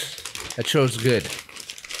 Yes. That show's good.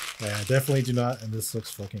 Yeah, I definitely do not, and this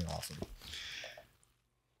looks fucking awesome.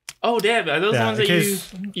 Oh, damn! Are those the ones in that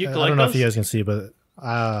case, you I collect? don't know those? if you guys can see, but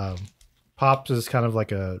Pops is kind of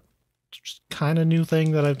like a kind of new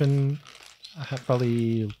thing that I've been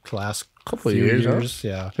probably the last Couple few years, huh?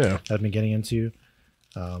 Yeah, Yeah. I've been getting into.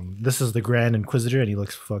 This is the Grand Inquisitor, and he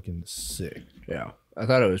looks fucking sick. Yeah. I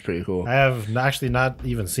thought it was pretty cool. I have actually not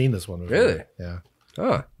even seen this one before. Really? Yeah,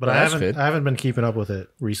 Oh, but well, I that's haven't. good. I haven't been keeping up with it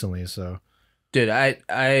recently. So Dude, I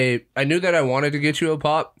knew that I wanted to get you a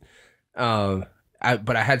pop,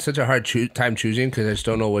 but I had such a hard time choosing because I just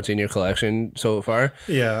don't know what's in your collection so far.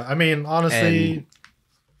 yeah, I mean, honestly,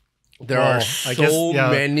 There well, are so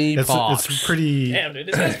many pops. It's pretty. Damn, dude,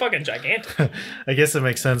 this guy's fucking gigantic. I guess it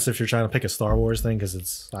makes sense if you're trying to pick a Star Wars thing because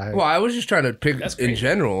it's. Well, I was just trying to pick That's in crazy.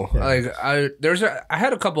 general. Like I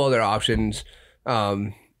had a couple other options.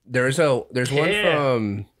 There's one Yeah.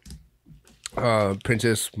 from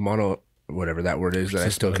Princess Mono, whatever that word is that I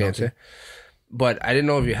Princess still can't Mononoke. say. But I didn't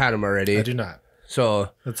know if you had them already. I do not. So,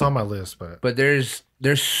 It's on my list, but but there's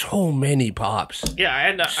so many pops. Yeah, I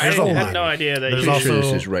had no, There's a lot. idea that There's you. Pretty sure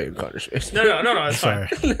also- this is right in Connor's face. No, it's sorry.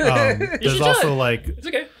 fine. There's should also try it. like It's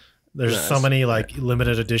okay. there's so many like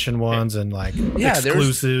limited edition ones and like Yeah, there's-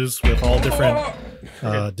 exclusives with all different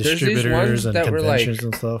There's these distributors ones and that were, like- conventions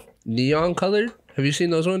and stuff. Neon colored. Have you seen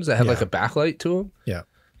those ones that have like a backlight to them? Yeah,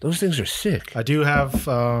 Those things are sick. I do have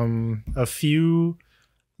a few.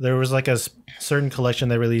 There was like a certain collection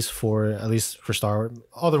they released for at least for Star Wars,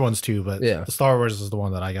 other ones too, but Yeah. the Star Wars is the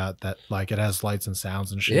one that I got that like it has lights and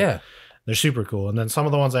sounds and shit. Yeah. They're super cool. And then some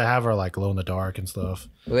of the ones I have are like glow in the dark and stuff.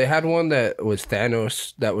 Well, they had one that was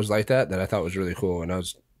Thanos that was like that I thought was really cool, and I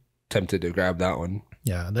was tempted to grab that one.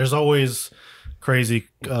 Yeah, and there's always crazy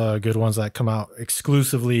good ones that come out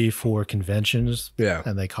exclusively for conventions. Yeah.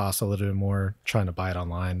 And they cost a little bit more trying to buy it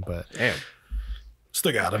online, but Damn.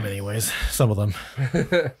 still got them anyways. Some of them.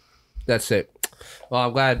 That's it. Well,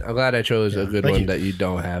 I'm glad I chose a good thank one you. that you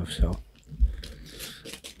don't have. So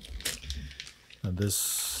And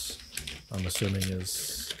this, I'm assuming,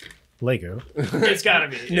 is Lego. It's gotta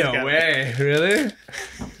be. It's gotta be. way, really?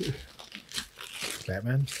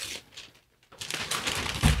 Batman.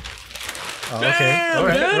 Oh, okay. Damn, All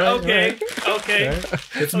right. dude. Right, Okay. right. Okay. Okay.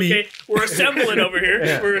 It's me. Okay. We're assembling over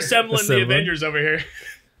here. We're assembling the Assembling. Avengers over here.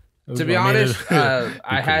 To be I mean, honest, it'd be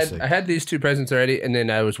I pretty sick. had these two presents already, and then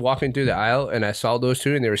I was walking through the aisle and I saw those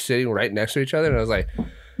two, and they were sitting right next to each other, and I was like,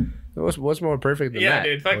 "What's more perfect than Yeah, that?"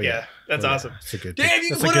 dude. Fuck Oh, yeah. yeah. That's Oh, yeah. awesome. It's a good. Damn, you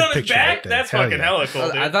that's can a put it good on his picture back? right there. That's Hell fucking yeah. hella cool,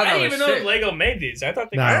 dude. I thought that didn't was even know sick. Lego made these. I thought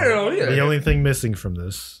they No, I don't know either. the only thing missing from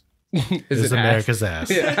this is an ass. America's ass.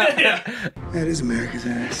 yeah. That is America's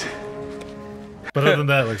ass. But other than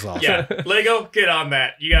that, it looks awesome. Yeah. Lego, get on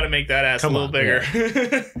that. You got to make that ass Come a little on,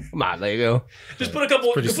 bigger. Come on, Lego. Just put a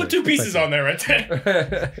couple, pretty put sick. two pieces Thank on there right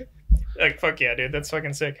there. Like, fuck yeah, dude. That's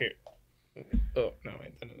fucking sick. Here. Oh, no,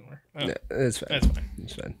 wait. That doesn't work. Oh, Yeah, it's fine. that's fine.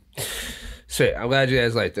 It's fine. Sweet. I'm glad you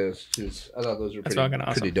guys like those. I thought those were That's pretty, fucking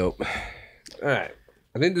awesome. pretty dope. All right.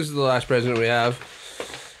 I think this is the last present we have.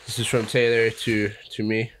 This is from Taylor to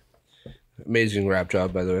me. Amazing rap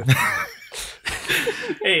job, by the way.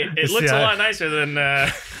 Hey, it looks a Yeah. lot nicer than.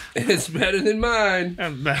 It's better than mine.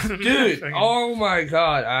 Dude, oh my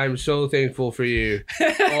god, I'm so thankful for you.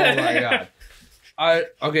 Oh my god.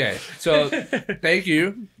 Okay, so thank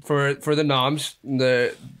you for the noms.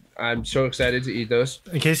 I'm so excited to eat those.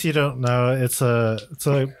 In case you don't know, it's a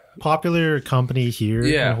popular company here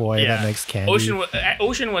Yeah. in Hawaii Yeah. that makes candy.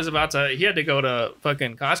 Ocean was about to. He had to go to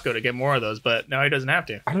fucking Costco to get more of those, but now he doesn't have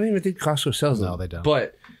to. I don't even think Costco sells them. No, they don't.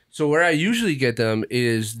 But so where I usually get them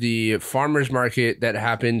is the farmers market that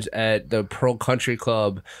happens at the Pearl Country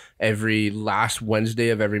Club every last Wednesday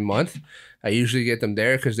of every month. I usually get them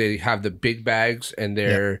there because they have the big bags and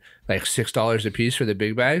they're like $6 a piece for the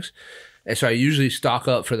big bags. And so I usually stock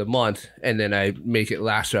up for the month and then I make it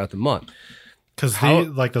last throughout the month. Because How-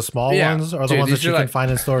 like the small Yeah. ones are the Dude, ones these that you are can like-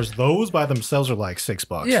 find in stores. Those by themselves are like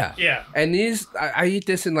 $6. Yeah. Yeah. And these, I eat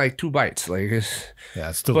this in like 2 bites. Like it's, Yeah,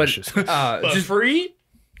 it's but, delicious. But just, free?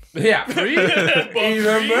 yeah, free. But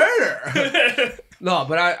Even free? better. No,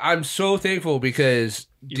 but I'm so thankful because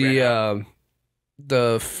ran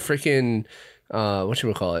the freaking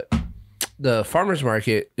whatchamacallit, the farmers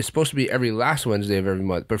market is supposed to be every last Wednesday of every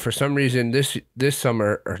month, but for some reason this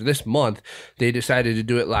summer or this month they decided to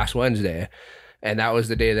do it last Wednesday. And that was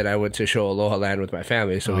the day that I went to show Aloha Land with my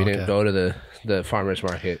family, so we didn't okay. go to the farmer's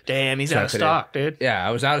market. Damn, he's out of stock, dude. Yeah, I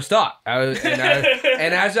was out of stock.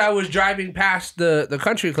 And as I was driving past the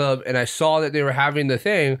country club and I saw that they were having the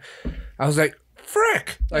thing, I was like,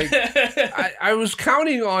 frick. Like, I was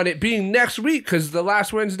counting on it being next week because the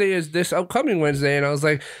last Wednesday is this upcoming Wednesday. And I was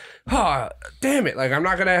like, oh, damn it. Like, I'm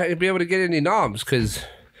not going to be able to get any noms because,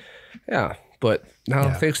 yeah. But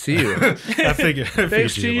no, thanks to you. I figured.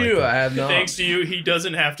 Thanks to you, Like I have noms. Thanks to you, he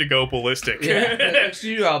doesn't have to go ballistic. Yeah, thanks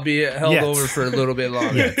to you, I'll be held Yes. over for a little bit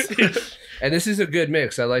longer. And this is a good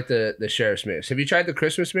mix. I like the sheriff's mix. Have you tried the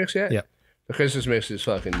Christmas mix yet? Yeah. The Christmas mix is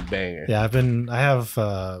fucking banger. Yeah, I have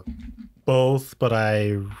both, but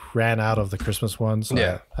I ran out of the Christmas ones. So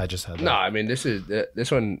Yeah. I just had that. No, I mean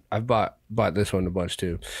this one. I've bought this one a bunch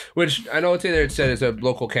too. Which I know Taylor had said is a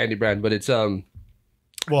local candy brand, but it's Well,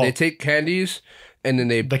 they take candies and then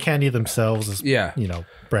they the candy themselves is Yeah.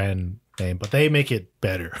 brand name, but they make it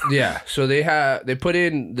better. yeah. So they put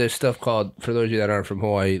in this stuff called, for those of you that aren't from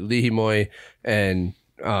Hawaii, lihimoi and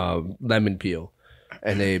lemon peel,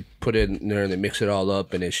 and they put it in there and they mix it all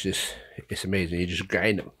up, and it's amazing. You just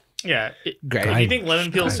grind them. Yeah. Grind If 'em. you think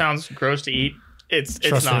lemon peel sounds gross to eat, it's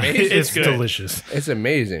Trust not. me, It's good. delicious. It's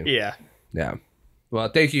amazing. Yeah. Yeah. Well,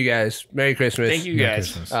 thank you guys. Merry Christmas. Thank you Merry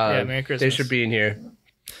guys. Christmas. Yeah, Merry Christmas. Thanks for being here.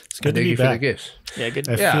 It's good to Thank be you for the back. gifts. Yeah, good.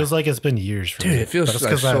 It Yeah. feels like it's been years for Dude, me. it feels but it's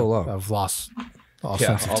like 'cause so long. I've lost all Yeah,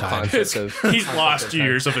 sense of all time. concepts of. He's lost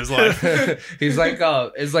years of his life. He's like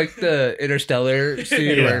it's like the Interstellar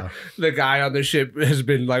scene Yeah. where the guy on the ship has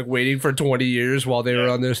been like waiting for 20 years while they were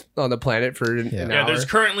on the planet for an Yeah. hour. Yeah, there's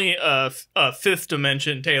currently a fifth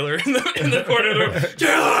dimension Taylor in the corner of the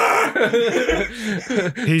room.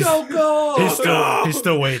 Taylor! He's, Don't go. he's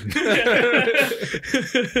still waiting.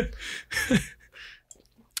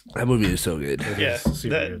 That movie is so good. Yeah, super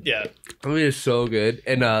good. yeah, That movie is so good.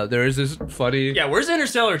 And there is this funny. yeah. Where's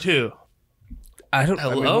Interstellar 2? I mean,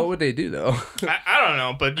 Hello? what would they do though? I don't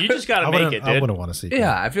know, but you just gotta I make wouldn't, it, I dude. wouldn't want to see.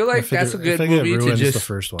 Yeah, I feel like that's a good movie to ruins just the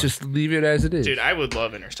first one. just leave it as it is. Dude, I would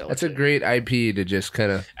love Interstellar. That's a 2. great IP to just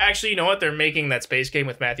kind of Actually, you know what? They're making that space game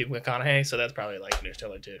with Matthew McConaughey, so that's probably like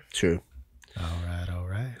Interstellar 2. true. All right.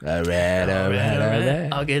 All right.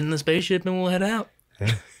 I'll get in the spaceship and we'll head out.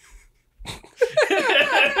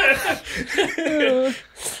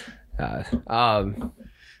 But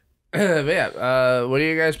yeah, what are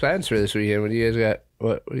your guys' plans for this weekend? What do you guys got?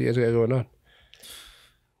 What do you guys got going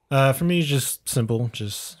on? For me, just simple.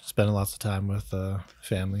 Just spending lots of time with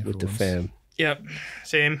family. With for the once. fam. Yep,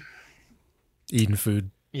 same. Eating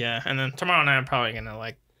food. Yeah, and then tomorrow night I'm probably gonna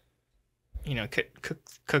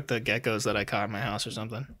cook the geckos that I caught in my house or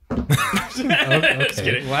something. Just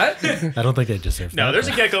kidding. What? I don't think they deserve No, that. there's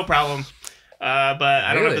a gecko problem, but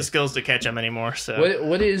I don't have Really? the skills to catch them anymore. So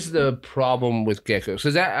What is the problem with geckos?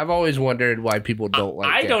 Because I've always wondered why people don't like.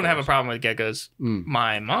 I don't have a geckos. problem with geckos.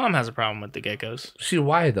 My mom has a problem with the geckos. See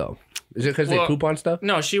why though? Is it because they Well- poop on stuff?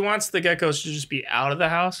 No, she wants the geckos to just be out of the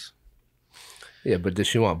house. Yeah, but does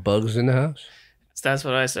she want bugs in the house? That's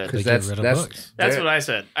what I said. Because They get rid of bugs. That's what I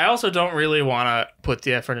said. I also don't really want to put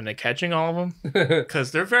the effort into catching all of them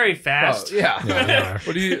because they're very fast. yeah. Yeah, they are.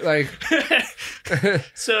 What do you like?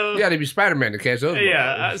 So You got to be Spider-Man to catch those.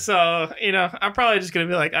 yeah, bugs. so I'm probably just gonna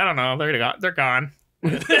be like, I don't know, they're gone.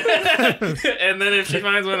 And then if she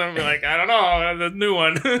finds one, I'll be like, I don't know, the new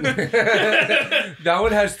one. That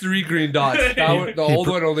one has 3 green dots. The old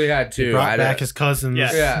one only had 2. Brought back his cousins.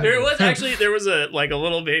 Yeah. Yeah. There was a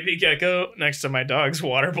little baby gecko next to my dog's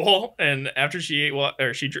water bowl, and after she ate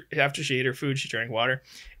after she ate her food, she drank water,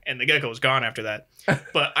 and the gecko was gone after that.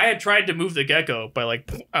 But I had tried to move the gecko by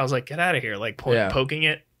I was like, get out of here, poking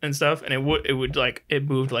it and stuff, and it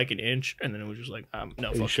moved like an inch, and then it was just like, no,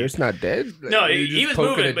 Are you fuck sure you. it's not dead? No, You he just was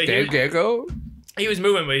poking moving, a but dead gecko. He was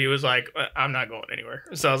moving, but he was like, I'm not going anywhere.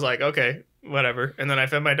 So I was like, okay, whatever. And then I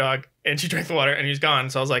fed my dog, and she drank the water, and he was gone.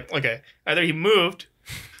 So I was like, okay, either he moved,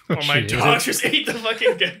 or my She ate dog it. just ate the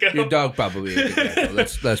fucking gecko. Your dog probably ate the gecko.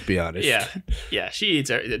 Let's be honest. Yeah, she eats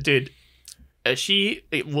everything, dude. She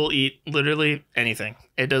will eat literally anything.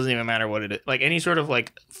 It doesn't even matter what it is. Like any sort of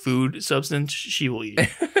food substance, she will eat.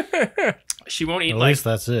 She won't eat At least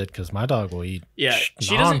that's it, because my dog will eat Yeah, she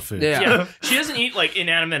doesn't- non-food. Yeah. she doesn't eat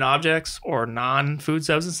inanimate objects or non-food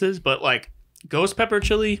substances, but ghost pepper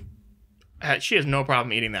chili, she has no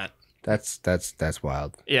problem eating that. That's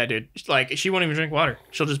wild. Yeah, dude. She won't even drink water.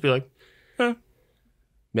 She'll just be like,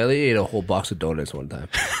 Melly ate a whole box of donuts one time.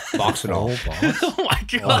 Box and all. Whole box. oh my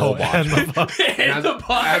god. whole box. And the box. In the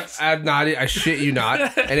box. I'm not. I shit you not.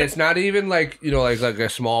 And it's not even like a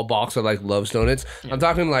small box of Love's donuts. I'm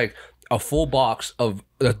talking a full box of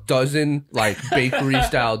a dozen like bakery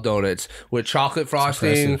style donuts with chocolate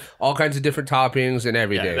frosting, all kinds of different toppings and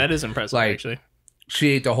everything. Yeah, that is impressive, Like, actually. She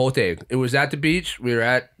ate the whole thing. It was at the beach. We were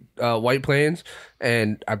at White Plains,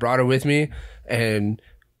 and I brought her with me, and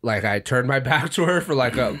like I turned my back to her for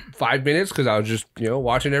like 5 minutes because I was just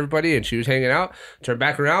watching everybody, and she was hanging out. Turned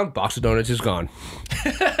back around, box of donuts is gone.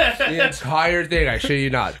 The entire thing, I shit you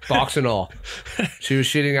not, box and all. She was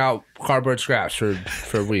shitting out cardboard scraps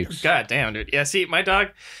for weeks. God damn, dude. Yeah, see, my dog,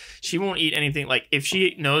 she won't eat anything. Like, if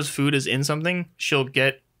she knows food is in something, she'll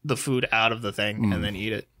get the food out of the thing and then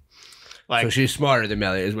eat it. Like, So she's smarter than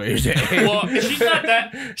Melly, is what you're saying. well, she's not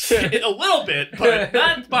that. A little bit, but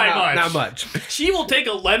not by much. Not much. She will take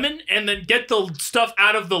a lemon and then get the stuff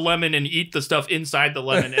out of the lemon and eat the stuff inside the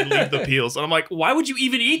lemon and leave the peels. And I'm like, why would you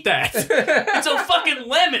even eat that? It's a fucking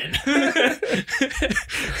lemon.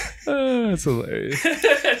 That's hilarious.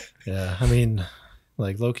 Yeah, I mean,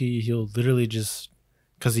 like Loki, he'll literally just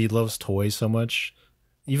because he loves toys so much,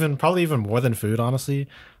 probably even more than food, honestly.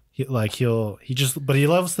 He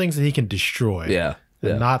loves things that he can destroy. Yeah.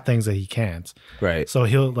 And not things that he can't. Right. So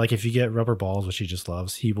he'll like if you get rubber balls, which he just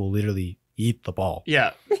loves, he will literally eat the ball.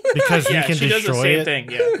 Yeah. Because he Yeah, can she does the destroy same it.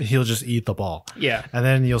 thing, yeah. He'll just eat the ball. Yeah. And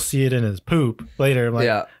then you'll see it in his poop later. Like,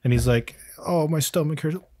 Yeah. And he's like, "Oh, my stomach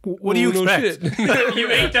hurts." What do you Oh, no expect? shit.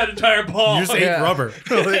 You ate that entire ball. You just ate Yeah. rubber.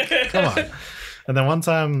 Like, come on. And then one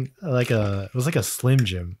time, it was like a Slim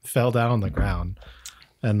Jim fell down on the ground,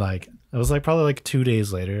 and like it was like probably like 2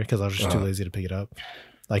 days later because I was just too lazy to pick it up.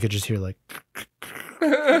 I could just hear like,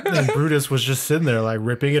 and Brutus was just sitting there like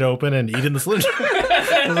ripping it open and eating the Slim Jim.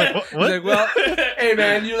 I was like, what? He's like, well, hey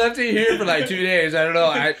man, you left it here for like 2 days. I don't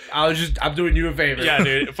know. I'm doing you a favor. Yeah,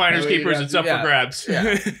 dude. Finders keepers, it's up for grabs.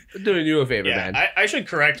 Yeah. I'm doing you a favor, Yeah, man. I should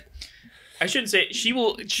correct. I shouldn't say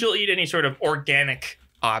she'll eat any sort of organic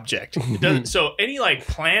object. It doesn't. So any like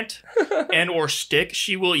plant and or stick,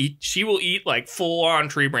 she will eat. She will eat like full on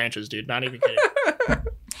tree branches, dude. Not even kidding.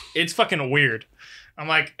 It's fucking weird. I'm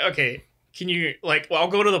like, okay, can you like? Well, I'll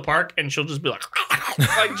go to the park and she'll just be like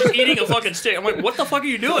just eating a fucking stick. I'm like, what the fuck are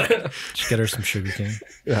you doing? Just get her some sugar cane.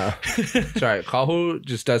 Yeah. Sorry, Kahu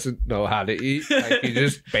just doesn't know how to eat. Like, he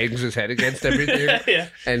just bangs his head against everything Yeah.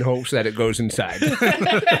 and hopes that it goes inside.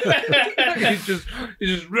 he's just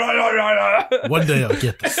rah, rah, rah, rah. One day I'll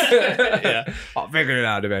get this. Yeah. I'll figure it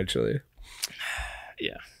out eventually.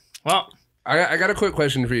 Yeah. Well, I got a quick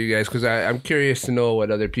question for you guys because I'm curious to know what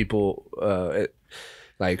other people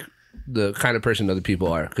like the kind of person other people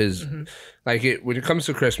are because like when it comes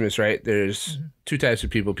to Christmas, right, there's two types of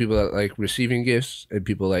people that like receiving gifts and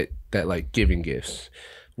people like that like giving gifts.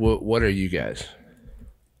 What are you guys?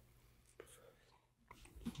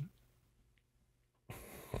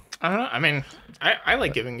 I don't know. I mean, I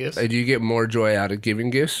like giving gifts. Do you get more joy out of giving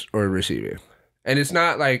gifts or receiving? And it's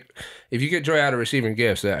not like if you get joy out of receiving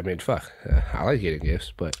gifts, I mean, fuck, I like getting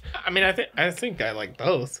gifts, but I mean, I think I like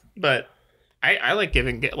both, but I like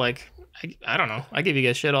giving I don't know. I give you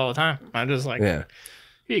guys shit all the time. I'm just like, yeah.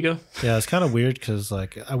 Here you go. Yeah, it's kind of weird because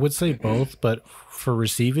like I would say both, but for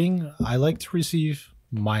receiving, I like to receive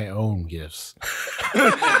my own gifts.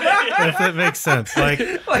 If that makes sense. Like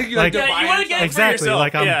yeah, you want to get it exactly. for yourself.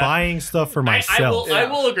 like I'm Yeah. buying stuff for myself. I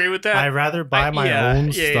will agree with that. I rather buy my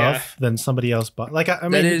own stuff than somebody else buy. Like I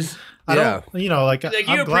mean, That is, I don't. You know, like you I'm glad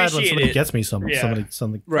when appreciate somebody it. gets me something. Yeah.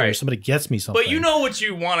 Something. Right. Or somebody gets me something. But you know what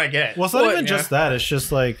you want to get. Well, it's not even just that. It's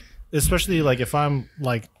just like, especially like if I'm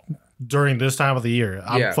like during this time of the year,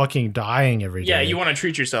 I'm fucking dying every day. Yeah, you want to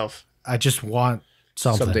treat yourself. I just want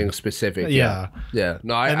something specific. Yeah. Yeah.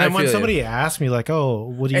 No, and then when somebody asks me like, "Oh,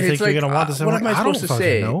 what do you and think it's you're like, gonna want this?" I'm what like, am I I don't supposed to fucking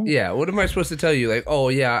say? know. Yeah, what am I supposed to tell you? Like, oh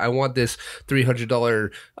yeah, I want this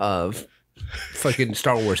 $300 fucking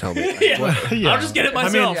Star Wars helmet. Like, Yeah. what? Yeah. I'll just get it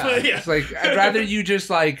myself. Yeah, Yeah. it's like I'd rather you just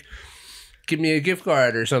like give me a gift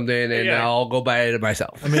card or something, and I'll go buy it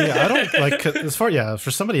myself. I mean, I don't like as far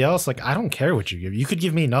for somebody else. Like, I don't care what you give. You could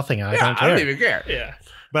give me nothing, and I don't care. I don't even care. Yeah.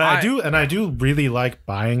 But I do really like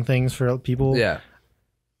buying things for people. Yeah.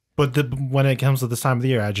 But when it comes to this time of the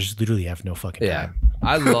year, I just literally have no fucking time.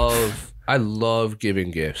 I love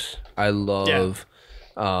giving gifts. I love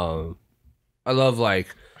like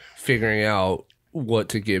figuring out what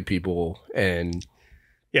to give people and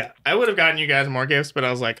Yeah, I would have gotten you guys more gifts, but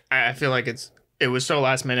I was like, I feel like it was so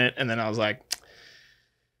last minute, and then I was like,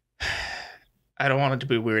 I don't want it to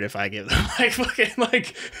be weird if I give them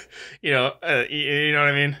you know what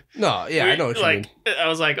I mean? no, yeah, I know what you mean. I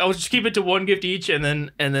was like, I'll just keep it to one gift each, and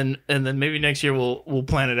then maybe next year we'll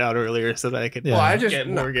plan it out earlier so that I could get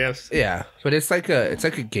more gifts. Yeah, but it's like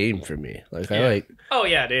a game for me. Like I like. Oh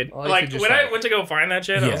yeah, dude. I Like to when just, I went to go find that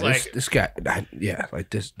shit, I was like, this guy.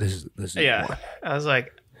 This is yeah. one. I was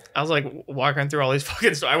like, I was like walking through all these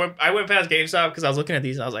fucking stores. I went past GameStop because I was looking at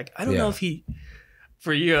these and I was like, I don't know if he,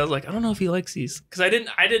 for you, I was like, I don't know if he likes these because I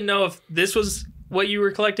didn't know if this was what you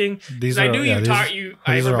were collecting. These I are, knew yeah, you these- taught you.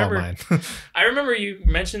 I These are all remember. mine. I remember you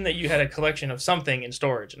mentioned that you had a collection of something in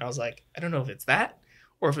storage, and I was like, I don't know if it's that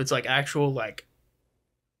or if it's like actual like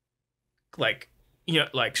you know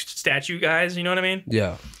like statue guys. You know what I mean?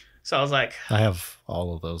 Yeah. So I was like, I have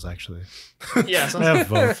all of those actually. yeah. So I I was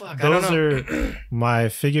have like, both. fuck, I don't Those know. are my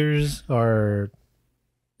figures are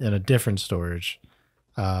in a different storage,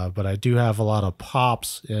 but I do have a lot of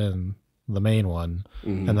pops in the main one,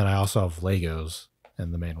 Mhm. and then I also have Legos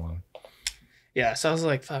in the main one. Yeah. So I was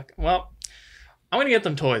like, fuck. Well, I'm gonna get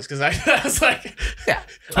them toys because I was like, Yeah.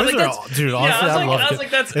 I was Toys like, are that's, all- dude, yeah, honestly, I love I was it.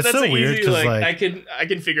 like, that's It's so an weird easy 'cause, like, like- I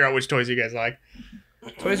can figure out which toys you guys like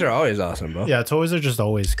Toys are always awesome, bro. Yeah, toys are just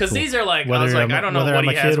always because cool. these are like I Whether was like I'm, I don't know whether what I'm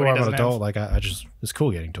he a has kid what or he I'm an doesn't have. adult, like I just it's cool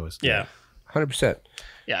getting toys. Yeah. 100%.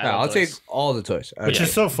 Yeah. I Yeah, love I'll take toys. all the toys. Which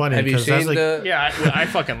is so funny Have you because seen as a, the? Yeah, I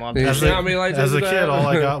fucking love Have you toys. as seen a, how many lights as a I kid, have? all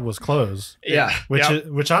I got was clothes. Yeah.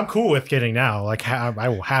 Which I'm cool with getting now. Like I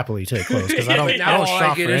will happily take clothes because I don't Now all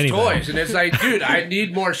shop I get for is anything. toys, and it's like, dude, I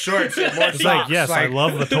need more shorts and more It's socks. like yes, I Like,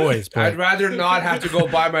 love the toys, I'd but rather not have to go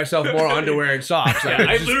buy myself more underwear and socks. Like, Yeah,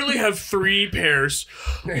 I just- literally have 3 pairs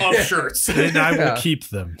of shirts. then I will Yeah. keep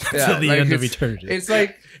them yeah, to the like, end of it's- eternity. It's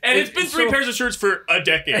like, And it's been 3 so- pairs of shirts for a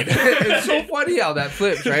decade. it's so funny how that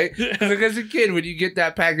flips, right? Like as a kid, when you get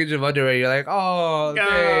that package of underwear, you're like, oh, God,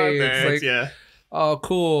 thanks. thanks, Like, yeah. oh,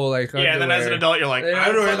 cool. Like, Yeah, and then as an underwear. adult, you're like, And I,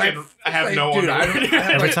 underwear, fucking- like, I have like, no dude, I underwear. don't- I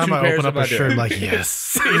have Every like time 2 I pairs open up of a shirt, I'm underwear. like,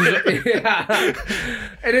 yes. Yeah.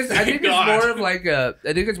 And it's, I think God. it's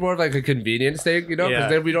more of like a convenience thing, you know, because Yeah.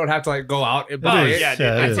 then we don't have to like go out and It buy is. it. Yeah, dude.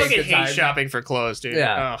 Yeah, it I is. fucking Take the hate time. shopping for clothes, dude.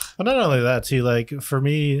 Yeah. Ugh. But not only that, too. Like for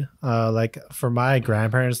me, like for my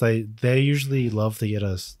grandparents, they usually love to get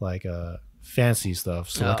us like fancy stuff.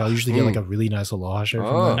 So like Oh. I'll usually get like a really nice Aloha shirt Oh.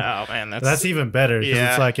 from them. Oh, man. That's even better because Yeah.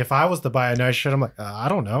 it's like if I was to buy a nice shirt, I'm like, I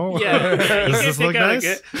don't know. Yeah, Does you can't this look pick out a nice?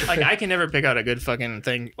 good- like I can never pick out a good fucking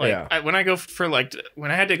thing. Like Yeah. when I go for like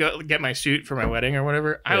when I had to go get my suit for my wedding or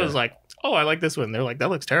whatever, I Yeah. was like, oh, I like this one. They're like, that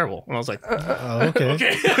looks terrible, and I was like, Oh, okay.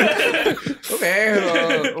 okay.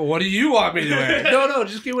 Okay, what do you want me to wear? No,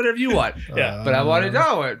 just get whatever you want. Yeah. But I want to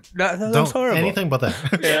know it. That looks Don't horrible. anything but that.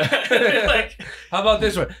 They're like, How about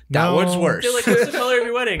this one? That No. one's worse. they're like, what's the color of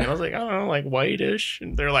your wedding? And I was like, I don't know, like whitish.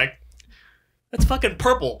 And they're like, that's fucking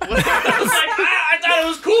purple. I was like, I thought it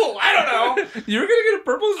was cool. I don't know. You were gonna get a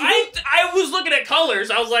purple suit? I was looking at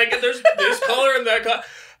colors. I was like, there's this color and that color.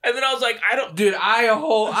 And then I was like, I don't. Dude,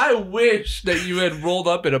 I wish that you had rolled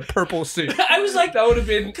up in a purple suit. I was like, That would have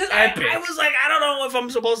been because epic. I was like, I don't know if I'm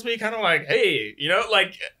supposed to be kind of like, hey, you know,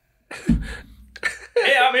 like,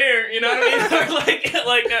 hey, I'm here. You know what I mean?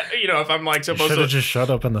 You know, if I'm like Should supposed have to. just shut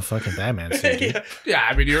up in the fucking Batman suit. Dude. yeah. Yeah,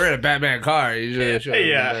 I mean, you're in a Batman car. You should have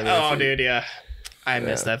Yeah. Oh, dude. Yeah. I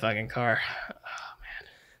miss that fucking car.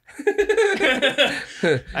 Oh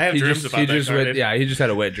man. I have dreams about that car. dude. Yeah, he just had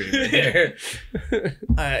a wet dream. Right there.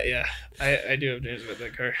 Yeah. I do have dreams about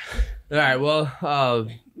that car. All right, well,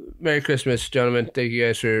 Merry Christmas, gentlemen. Thank you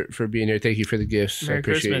guys for being here. Thank you for the gifts. Merry I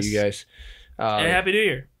appreciate Christmas. you guys. And Happy New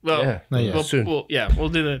Year. Well, Yeah, Not yet. soon. we'll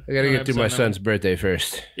do the. I gotta get through my episode son's birthday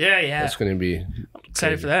first. number. Yeah. That's gonna be I'm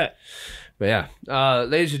excited for that. But yeah,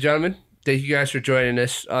 ladies and gentlemen, thank you guys for joining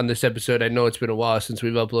us on this episode. I know it's been a while since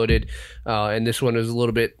we've uploaded, and this one was a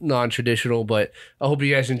little bit non-traditional, but I hope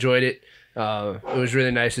you guys enjoyed it. It was really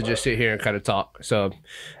nice to just sit here and kind of talk. So,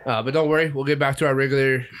 but don't worry, we'll get back to our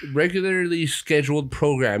regularly scheduled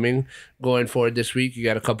programming going forward this week. You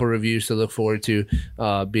got a couple reviews to look forward to,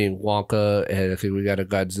 being Wonka, and I think we got a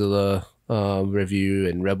Godzilla review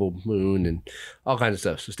and Rebel Moon and all kinds of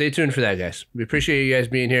stuff. So stay tuned for that, guys. We appreciate you guys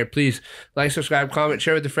being here. Please like, subscribe, comment,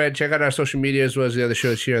 share with a friend. Check out our social media as well as the other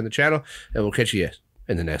shows here on the channel, and we'll catch you guys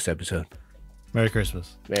in the next episode. Merry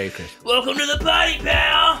Christmas. Merry Christmas. Welcome to the party,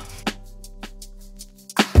 pal.